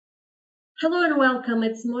Hello and welcome.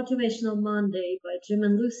 It's Motivational Monday by Jim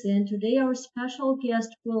and Lucy, and today our special guest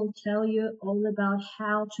will tell you all about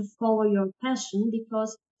how to follow your passion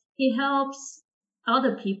because he helps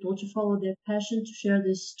other people to follow their passion, to share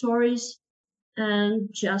their stories, and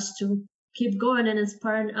just to keep going and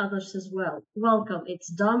inspiring others as well. Welcome. It's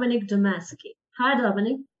Dominic Domaski. Hi,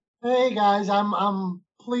 Dominic. Hey guys, I'm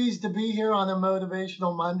pleased to be here on a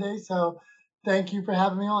motivational Monday. So thank you for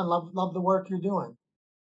having me on. Love the work you're doing.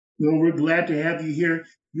 Well, we're glad to have you here.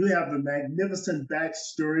 You have a magnificent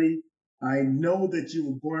backstory. I know that you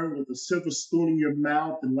were born with a silver spoon in your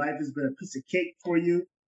mouth, and life has been a piece of cake for you.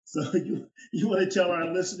 So you want to tell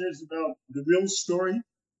our listeners about the real story?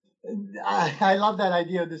 I love that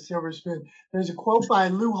idea of the silver spoon. There's a quote by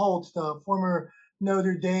Lou Holtz, the former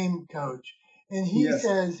Notre Dame coach, and he Yes.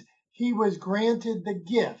 says he was granted the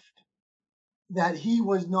gift that he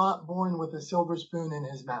was not born with a silver spoon in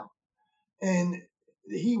his mouth. And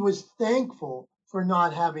he was thankful for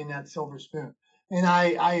not having that silver spoon. And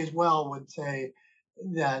I as well would say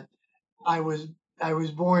that I was I was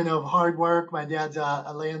born of hard work. My dad's a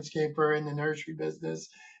landscaper in the nursery business,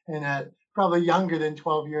 and at probably younger than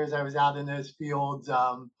 12 years, I was out in those fields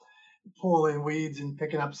pulling weeds and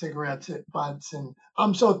picking up cigarettes butts. And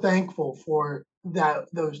I'm so thankful for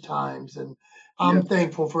those times, and I'm Yes.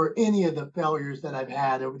 thankful for any of the failures that I've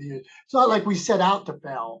had over the years. It's not like we set out to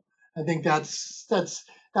fail. I think that's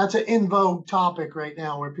an in vogue topic right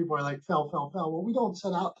now where people are like fail. Well, we don't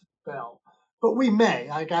set out to fail, but we may.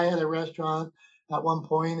 Like I had a restaurant at one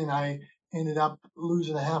point, and I ended up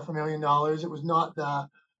losing $500,000. It was not the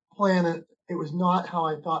plan. It was not how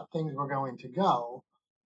I thought things were going to go,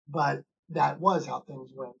 but that was how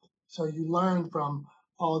things went. So you learn from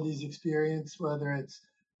all of these experiences, whether it's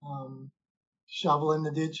um, shoveling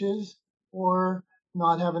the ditches or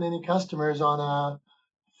not having any customers on a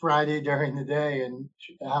Friday during the day and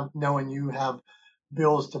knowing you have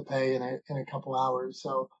bills to pay in a couple hours.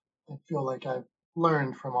 So I feel like I've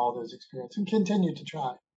learned from all those experiences and continue to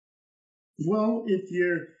try. Well, if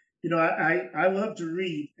you're, I love to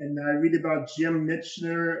read, and I read about Jim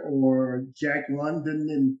Michener or Jack London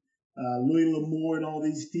and Louis L'Amour and all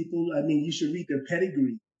these people. I mean, you should read their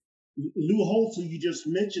pedigree. Lou Holtz, who you just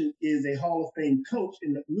mentioned, is a Hall of Fame coach,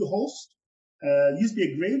 and Lou Holtz used to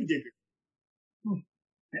be a grave digger, Hmm.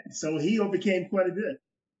 so he overcame quite a bit.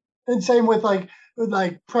 And same with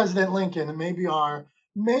like President Lincoln, and maybe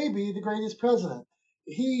the greatest president.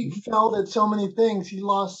 He Mhm. failed at so many things. He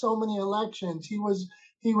lost so many elections. He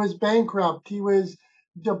was bankrupt. He was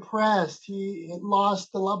depressed. He had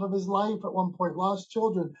lost the love of his life at one point. Lost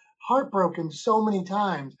children. Heartbroken so many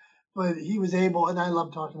times. But he was able, and I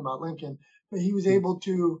love talking about Lincoln. But he was able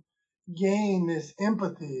to gain this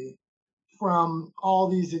empathy from all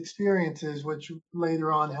these experiences, which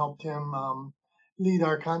later on helped him lead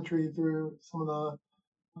our country through some of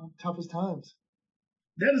the toughest times.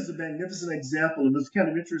 That is a magnificent example. It was kind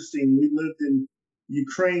of interesting. We lived in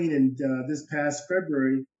Ukraine, and this past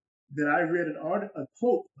February, that I read a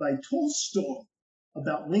quote by Tolstoy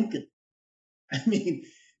about Lincoln. I mean,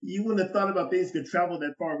 you wouldn't have thought about things could travel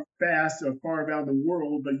that far fast or far around the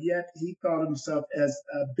world, but yet he thought himself as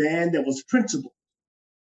a band that was principled.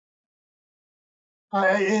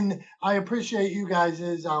 And I appreciate you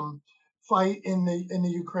guys' fight in the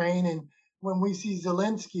Ukraine, and when we see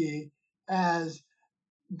Zelensky as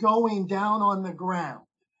going down on the ground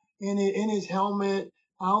in his helmet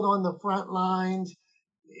out on the front lines,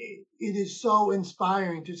 it is so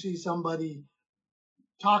inspiring to see somebody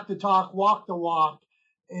talk the talk, walk the walk,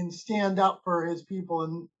 and stand up for his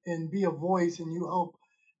people and be a voice. And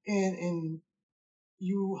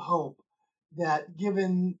you hope that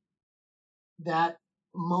given that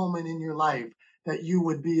moment in your life that you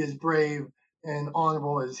would be as brave and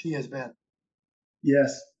honorable as he has been.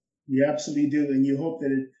 Yes, you absolutely do, and you hope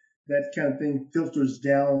that that kind of thing filters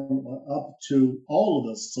down up to all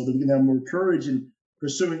of us, so that we can have more courage in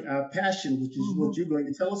pursuing our passion, which is what Mm-hmm. you're going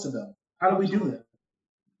to tell us about. How do we do Absolutely.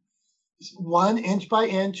 that? 1 inch by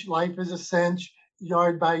inch, life is a cinch.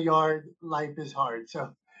 Yard by yard, life is hard.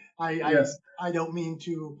 So I I, Yes. I don't mean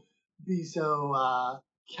to be so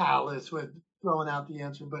callous with throwing out the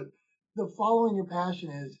answer, but the following your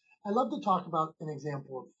passion is. I love to talk about an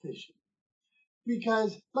example of fishing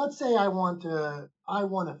because let's say I want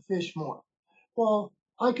to fish more. Well,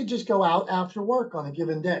 I could just go out after work on a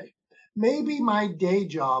given day. Maybe my day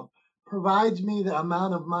job provides me the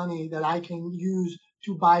amount of money that I can use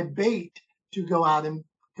to buy bait to go out and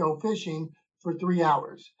go fishing for 3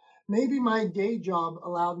 hours. Maybe my day job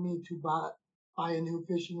allowed me to buy a new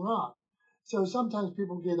fishing rod. So sometimes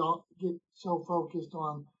people get so focused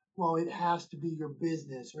on, well, it has to be your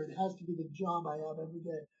business or it has to be the job I have every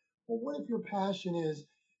day. Well, what if your passion is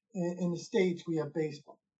in the States, we have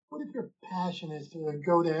baseball. What if your passion is to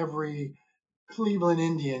go to every Cleveland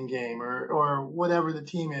Indian game or whatever the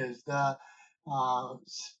team is, the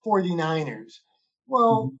 49ers?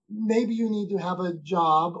 Well, Mhm. maybe you need to have a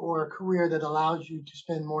job or a career that allows you to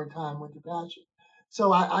spend more time with your passion.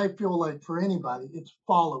 So I feel like for anybody, it's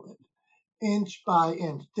follow it inch by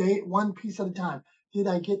inch, day one piece at a time. Did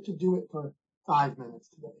I get to do it for 5 minutes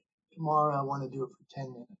today? Tomorrow I want to do it for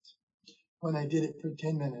 10 minutes. When I did it for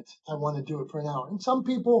 10 minutes, I want to do it for an hour. And some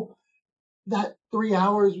people, that 3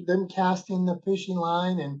 hours, them casting the fishing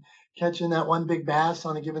line and catching that one big bass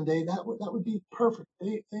on a given day, that would be perfect.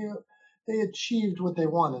 They achieved what they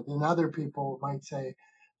wanted. And other people might say,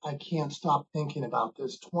 I can't stop thinking about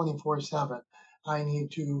this 24/7. I need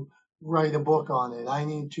to write a book on it. I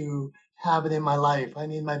need to have it in my life. I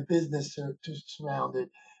need my business to surround it.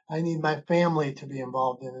 I need my family to be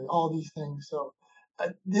involved in it. All these things. So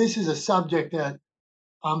this is a subject that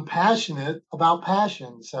I'm passionate about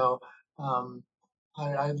passion. So um,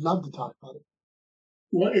 I'd love to talk about it.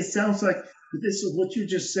 Well, it sounds like this is what you're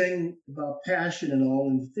just saying about passion and all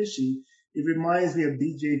and fishing. It reminds me of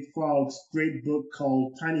BJ Fogg's great book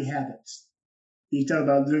called Tiny Habits. He talks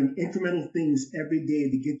about doing incremental things every day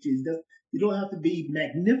to get you. You don't have to be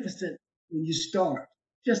magnificent when you start.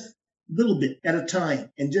 Just a little bit at a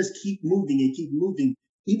time, and just keep moving and keep moving.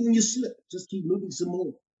 Even when you slip, just keep moving some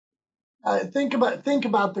more. Think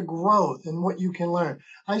about the growth and what you can learn.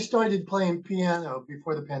 I started playing piano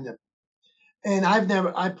before the pandemic, and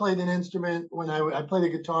I played an instrument when I played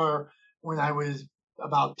a guitar when I was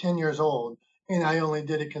about 10 years old, and I only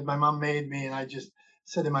did it because my mom made me, and I just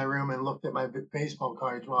sat in my room and looked at my baseball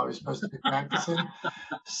cards while I was supposed to be practicing.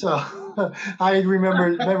 So I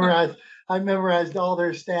I memorized all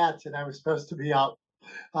their stats, and I was supposed to be out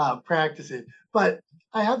practicing. But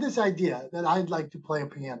I have this idea that I'd like to play a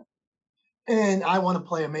piano, and I want to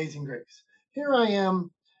play Amazing Grace. Here I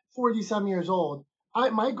am, 47 years old.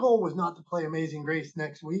 My goal was not to play Amazing Grace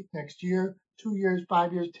next week, next year, 2 years,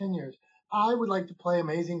 5 years, 10 years. I would like to play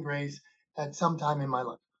Amazing Grace at some time in my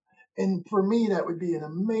life. And for me, that would be an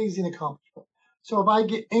amazing accomplishment. So if I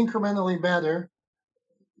get incrementally better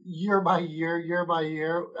year by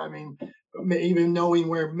year, I mean, even knowing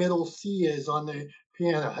where middle C is on the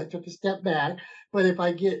piano, I took a step back. But if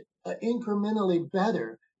I get incrementally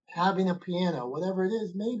better having a piano, whatever it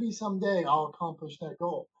is, maybe someday I'll accomplish that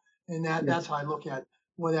goal. And Yeah. that's how I look at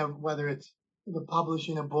whether it's the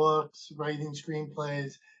publishing of books, writing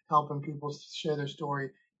screenplays, helping people share their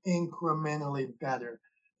story incrementally better.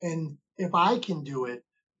 And if I can do it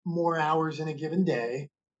more hours in a given day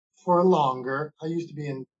for longer, I used to be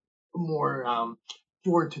in more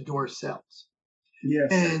door to door sales.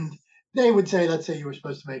 Yes. And they would say, let's say you were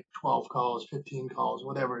supposed to make 12 calls, 15 calls,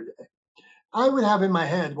 whatever a day. I would have in my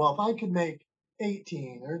head, well, if I could make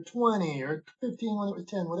 18 or 20 or 15 when it was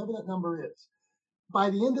 10, whatever that number is, by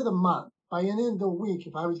the end of the month, by the end of the week,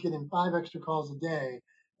 if I was getting 5 extra calls a day,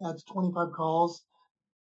 that's 25 calls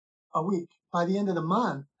a week. By the end of the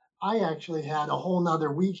month, I actually had a whole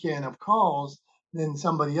nother weekend of calls than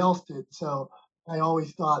somebody else did. So I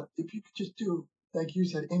always thought if you could just do, like you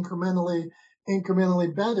said, incrementally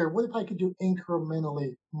better, what if I could do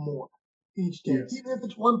incrementally more each day? Yes. Even if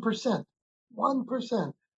it's 1%,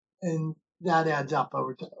 1%. And that adds up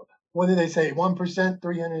over time. What do they say? 1%,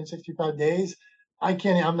 365 days.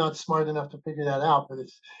 I'm not smart enough to figure that out, but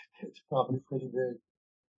it's probably pretty big.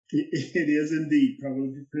 It is indeed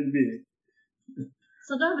probably pretty big.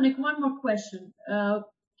 So Dominic, one more question.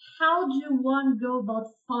 How do one go about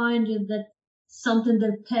finding that something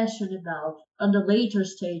they're passionate about on the later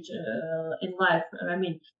stage in life? I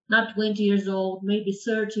mean, not 20 years old, maybe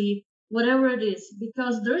 30, whatever it is,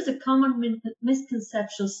 because there is a common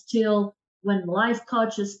misconception still when life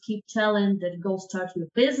coaches keep telling that go start your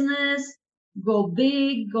business, go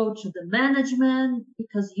big, go to the management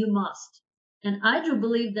because you must. And I do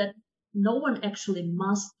believe that no one actually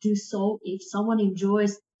must do so. If someone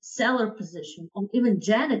enjoys seller position or even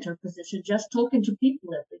janitor position, just talking to people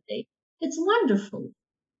every day, it's wonderful.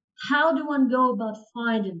 How do one go about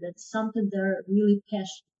finding that something they're really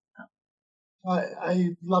passionate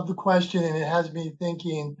I love the question, and it has me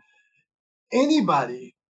thinking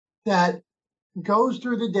anybody that goes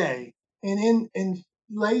through the day and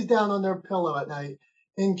lays down on their pillow at night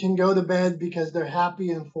and can go to bed because they're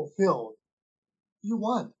happy and fulfilled, you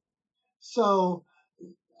won. So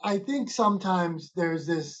I think sometimes there's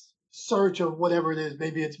this search of whatever it is.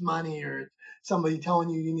 Maybe it's money or it's somebody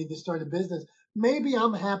telling you you need to start a business. Maybe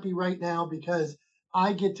I'm happy right now because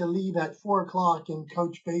I get to leave at 4 o'clock and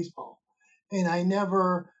coach baseball. And I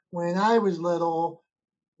never, when I was little,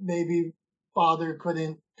 maybe father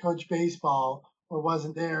couldn't coach baseball or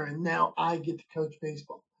wasn't there, and now I get to coach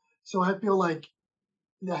baseball. So I feel like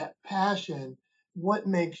that passion, what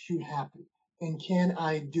makes you happy? And can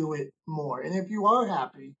I do it more? And if you are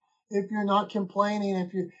happy, if you're not complaining,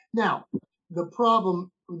 if you now the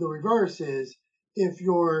problem, the reverse is if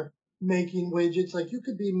you're making widgets, like you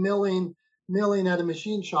could be milling at a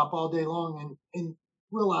machine shop all day long and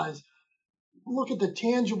realize, look at the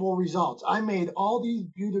tangible results. I made all these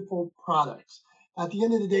beautiful products. At the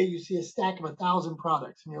end of the day, you see a stack of 1,000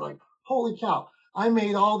 products, and you're like, holy cow, I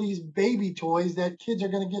made all these baby toys that kids are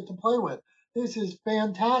going to get to play with. This is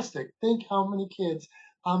fantastic. Think how many kids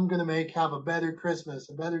I'm going to make have a better Christmas,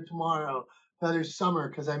 a better tomorrow, better summer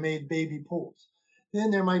because I made baby pools.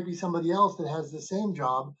 Then there might be somebody else that has the same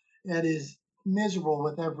job that is miserable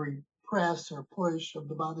with every press or push of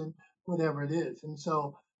the button, whatever it is. And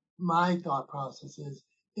so my thought process is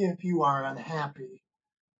if you are unhappy,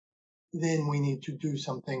 then we need to do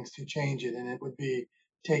some things to change it. And it would be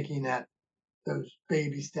taking those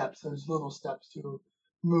baby steps, those little steps to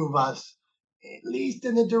move us at least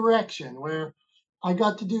in the direction where I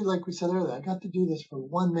got to do, like we said earlier, I got to do this for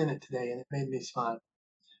 1 minute today and it made me smile.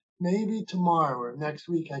 Maybe tomorrow or next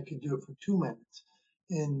week I could do it for 2 minutes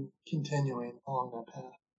and continuing along that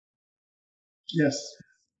path. Yes,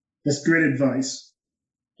 that's great advice.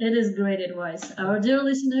 It is great advice. Our dear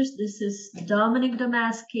listeners, this is Dominic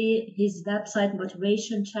Domaski, his website,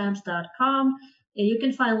 motivationchamps.com. You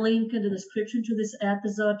can find a link in the description to this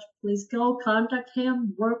episode. Please go contact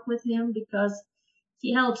him, work with him, because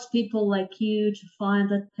he helps people like you to find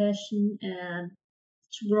that passion and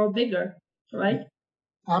to grow bigger, right?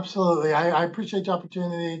 Absolutely. I appreciate the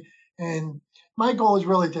opportunity. And my goal is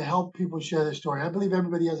really to help people share their story. I believe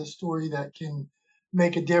everybody has a story that can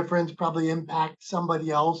make a difference, probably impact somebody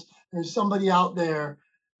else. There's somebody out there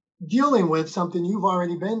dealing with something you've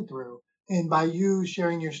already been through. And by you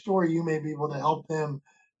sharing your story, you may be able to help them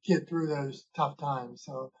get through those tough times.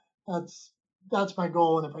 So that's my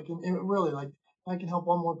goal. And if I can really, like, if I can help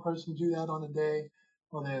one more person do that on a day,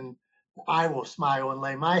 well, then I will smile and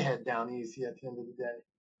lay my head down easy at the end of the day.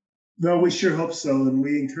 Well, we sure hope so. And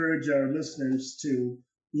we encourage our listeners to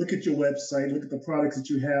look at your website, look at the products that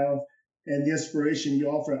you have and the inspiration you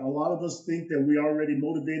offer. A lot of us think that we're already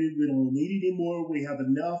motivated. We don't need any more. We have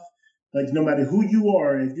enough. Like no matter who you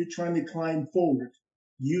are, if you're trying to climb forward,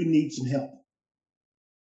 you need some help.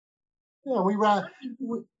 Yeah, we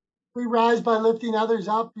rise by lifting others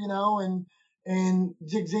up, and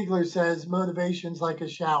Zig Ziglar says motivation's like a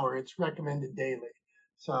shower. It's recommended daily.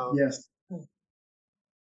 So yes.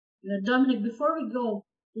 Dominic, before we go,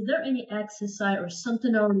 is there any exercise or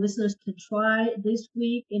something our listeners can try this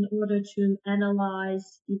week in order to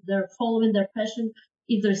analyze if they're following their passion,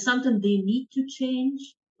 if there's something they need to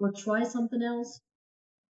change or try something else?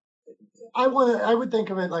 I would think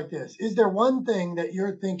of it like this. Is there one thing that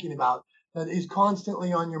you're thinking about that is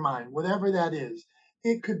constantly on your mind, whatever that is?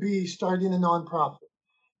 It could be starting a nonprofit.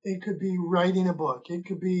 It could be writing a book. It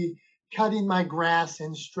could be cutting my grass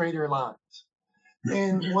in straighter lines.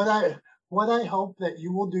 And what I hope that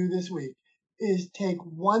you will do this week is take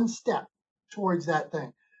one step towards that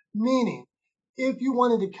thing. Meaning, if you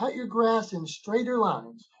wanted to cut your grass in straighter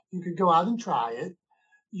lines, you could go out and try it.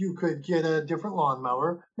 You could get a different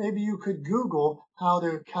lawnmower. Maybe you could Google how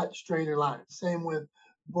to cut straighter lines. Same with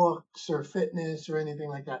books or fitness or anything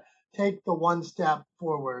like that. Take the one step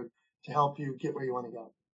forward to help you get where you want to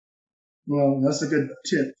go. Well, that's a good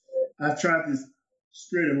tip. I've tried this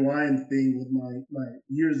straighter line thing with my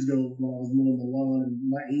years ago when I was mowing the lawn, and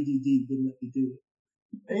my ADD wouldn't let me do it.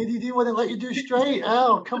 ADD wouldn't let you do straight?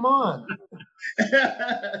 Oh, come on.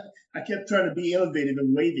 I kept trying to be innovative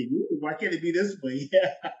and waving. Ooh, why can't it be this way?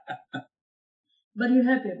 But you're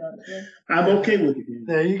happy about it, right? I'm okay with it.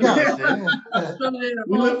 There you go.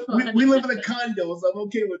 we live in a condo, so I'm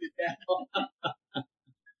okay with it now.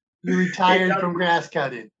 You retired from grass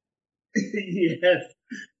cutting. Yes.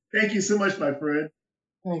 Thank you so much, my friend.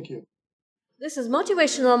 Thank you. This is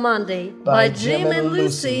Motivational Monday by Jim and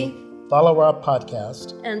Lucy. Follow our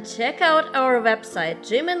podcast And check out our website,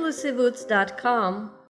 jimandlucywoods.com.